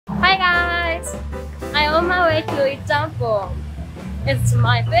on my way to eat jjamppong. It's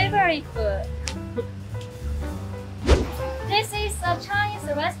my favorite food. This is a Chinese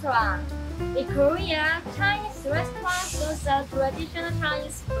restaurant. In Korea, Chinese restaurants sell traditional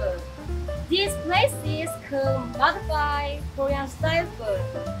Chinese food. These places could modify Korean style food,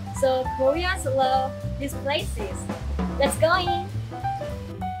 so Koreans love these places. Let's go in!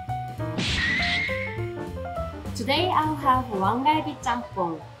 Today I'll have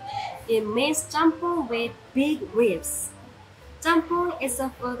왕갈비짬뽕. It means jjamppong with big ribs. Jjamppong is a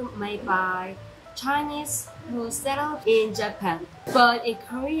food made by Chinese who settled in Japan. But in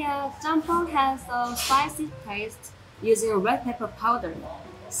Korea, jjamppong has a spicy taste using red pepper powder.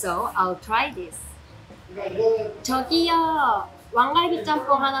 So I'll try this. 저기요,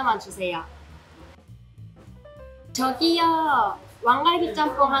 왕갈비짬뽕 하나만 주세요. 저기요,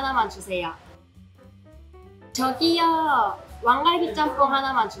 왕갈비짬뽕 하나만 주세요. 저기요, 왕갈비짬뽕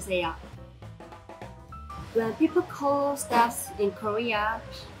하나만 주세요. When people call staffs in Korea,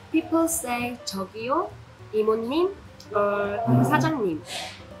 people say 저기요, 이모님, or 사장님.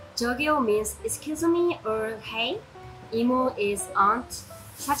 저기요 means excuse me or hey. 이모 is aunt.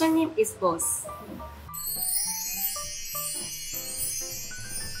 사장님 is boss.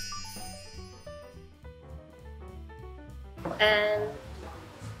 And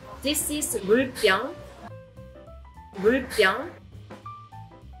this is 물병. 물병.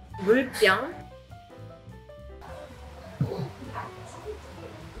 물병.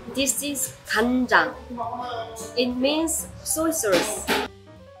 This is 간장. It means soy sauce.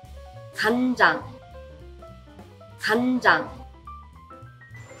 간장. 간장.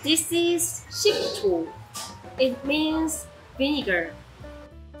 This is 식초. It means vinegar.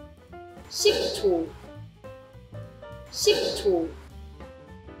 식초. 식초.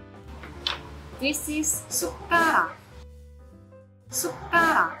 This is 숟가락.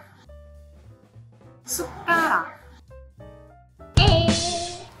 숟가락. 숟가락.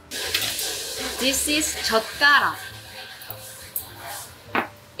 This is 젓가락.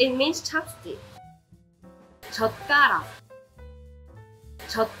 It means chopstick. 젓가락.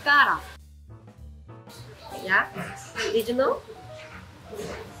 젓가락. Yeah? Did you know?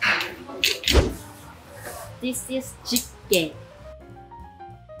 This is 집게.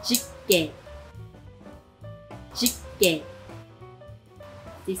 집게. 집게.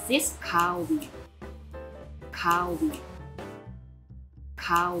 This is 가오리. 가오리.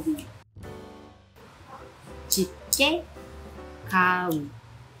 가오리. 집게. 가오리.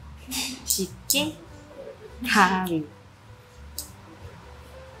 집게. 가오리.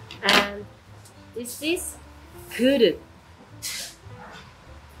 And this is 그릇.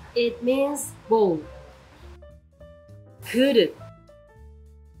 It means bowl. 그릇.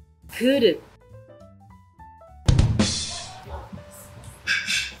 그릇.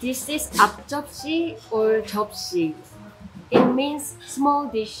 This is 앞접시 or 접시. It means small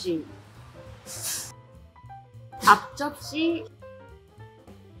dish. 앞접시.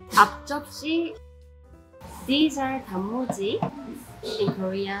 앞접시. These are 단무지. In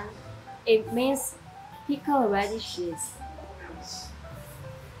Korean, it means pickled radishes.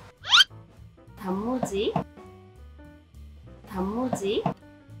 단무지. 단무지.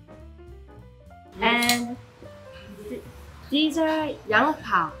 And these are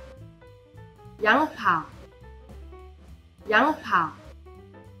양파. 양파. 양파.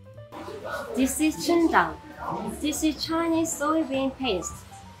 This is 춘장. This is Chinese soybean paste.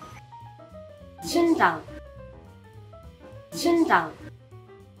 춘장. 춘장.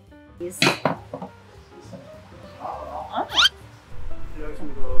 Yes.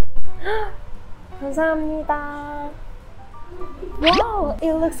 감사합니다. Wow,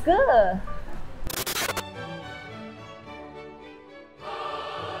 it looks good.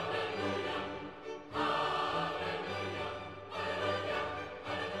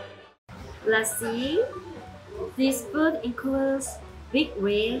 Let's see. This food includes big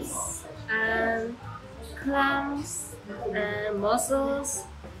ribs and clams and mussels,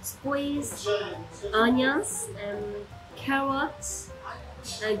 squeezed onions and carrots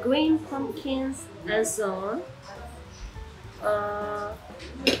and green pumpkins and so on.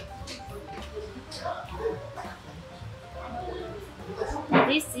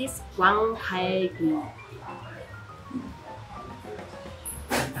 This is 왕갈비.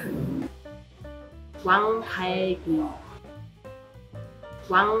 왕갈비.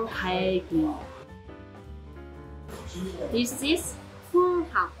 왕갈비. This is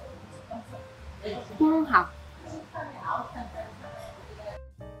홍합. 홍합.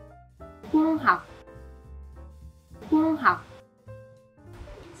 홍합. 홍합.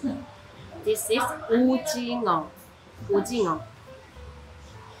 This is 오징어. 오징어.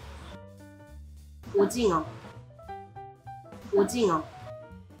 오징어. 오징어.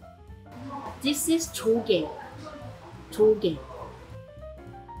 This is 조개. 조개.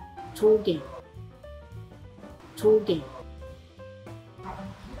 조개. 조개.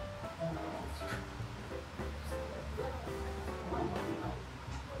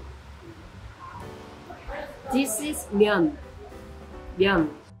 This is 면.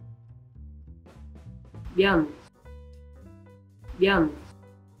 면. 면. 면.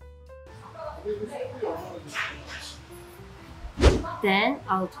 Then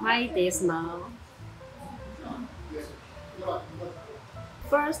I'll try this now.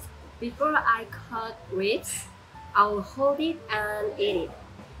 First, before I cut ribs, I'll hold it and eat it.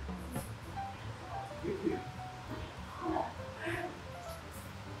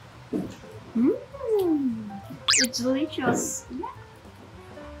 It's delicious. Yeah.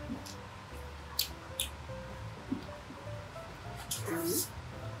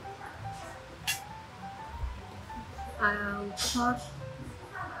 I'll cut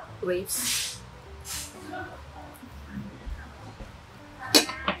ribs.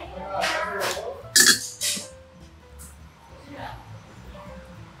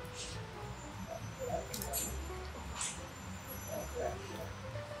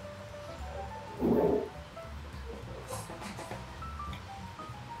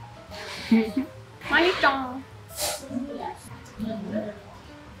 맛있다.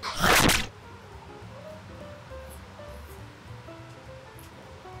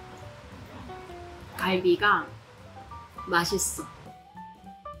 갈비가 맛있어.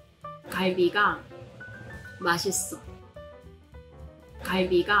 갈비가 맛있어.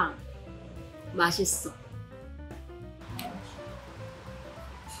 갈비가 맛있어.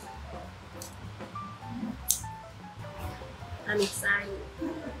 I'm excited.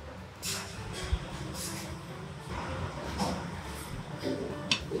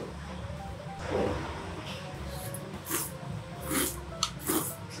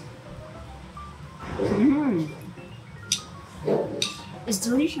 It's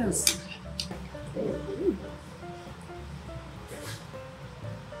delicious.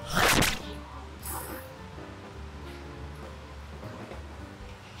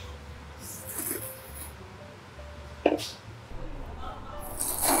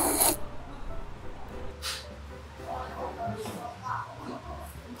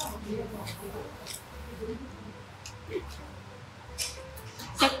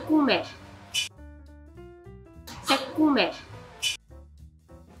 새콤해. 새콤해.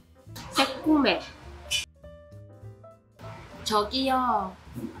 새콤해. 저기요.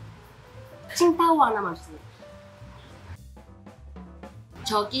 칭타오 하나만 주세요.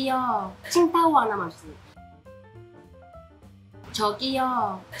 저기요. 칭타오 하나만 주세요.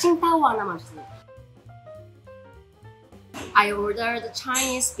 저기요. 칭타오 하나만 주세요. I ordered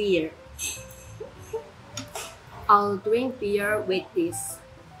Chinese beer. I'll drink beer with this.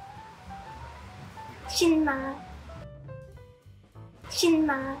 신나.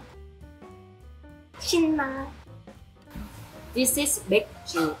 신나. 신나. This is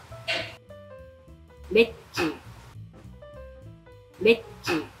맥주. 맥주.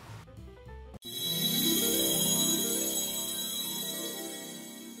 맥주.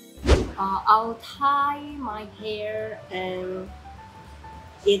 I'll tie my hair and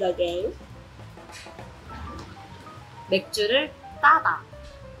eat again. 맥주를 따다.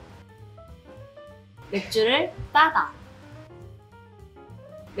 맥주를 따다.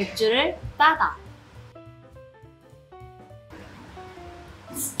 맥주를 따다.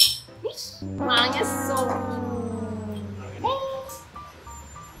 망했어.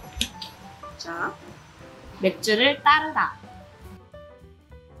 자, 맥주를 따르다.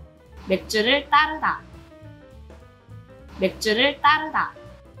 맥주를 따르다. 맥주를 따르다.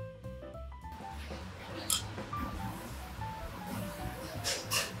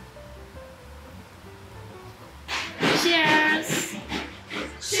 Cheers!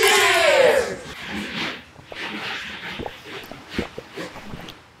 Cheers!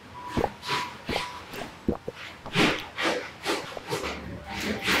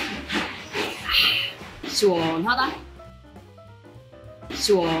 시원하다.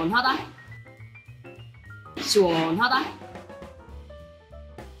 시원하다. 시원하다.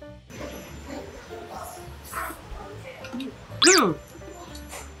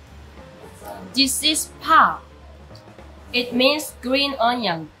 This is pa. It means green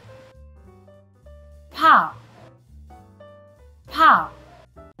onion. Pa. Pa.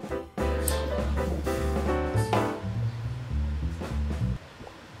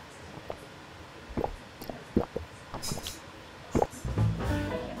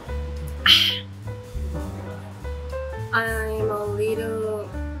 I'm a little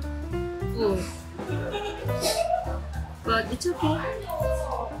full. It's okay.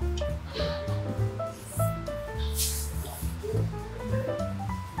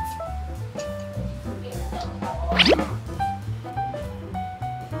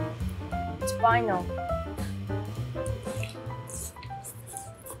 It's final.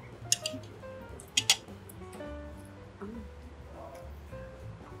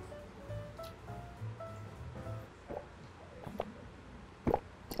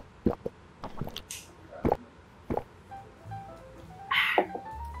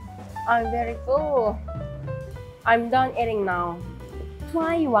 I'm very full. I'm done eating now.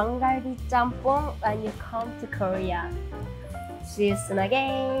 Try 왕갈비짬뽕 when you come to Korea. See you soon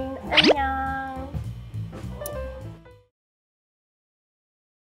again. 안녕.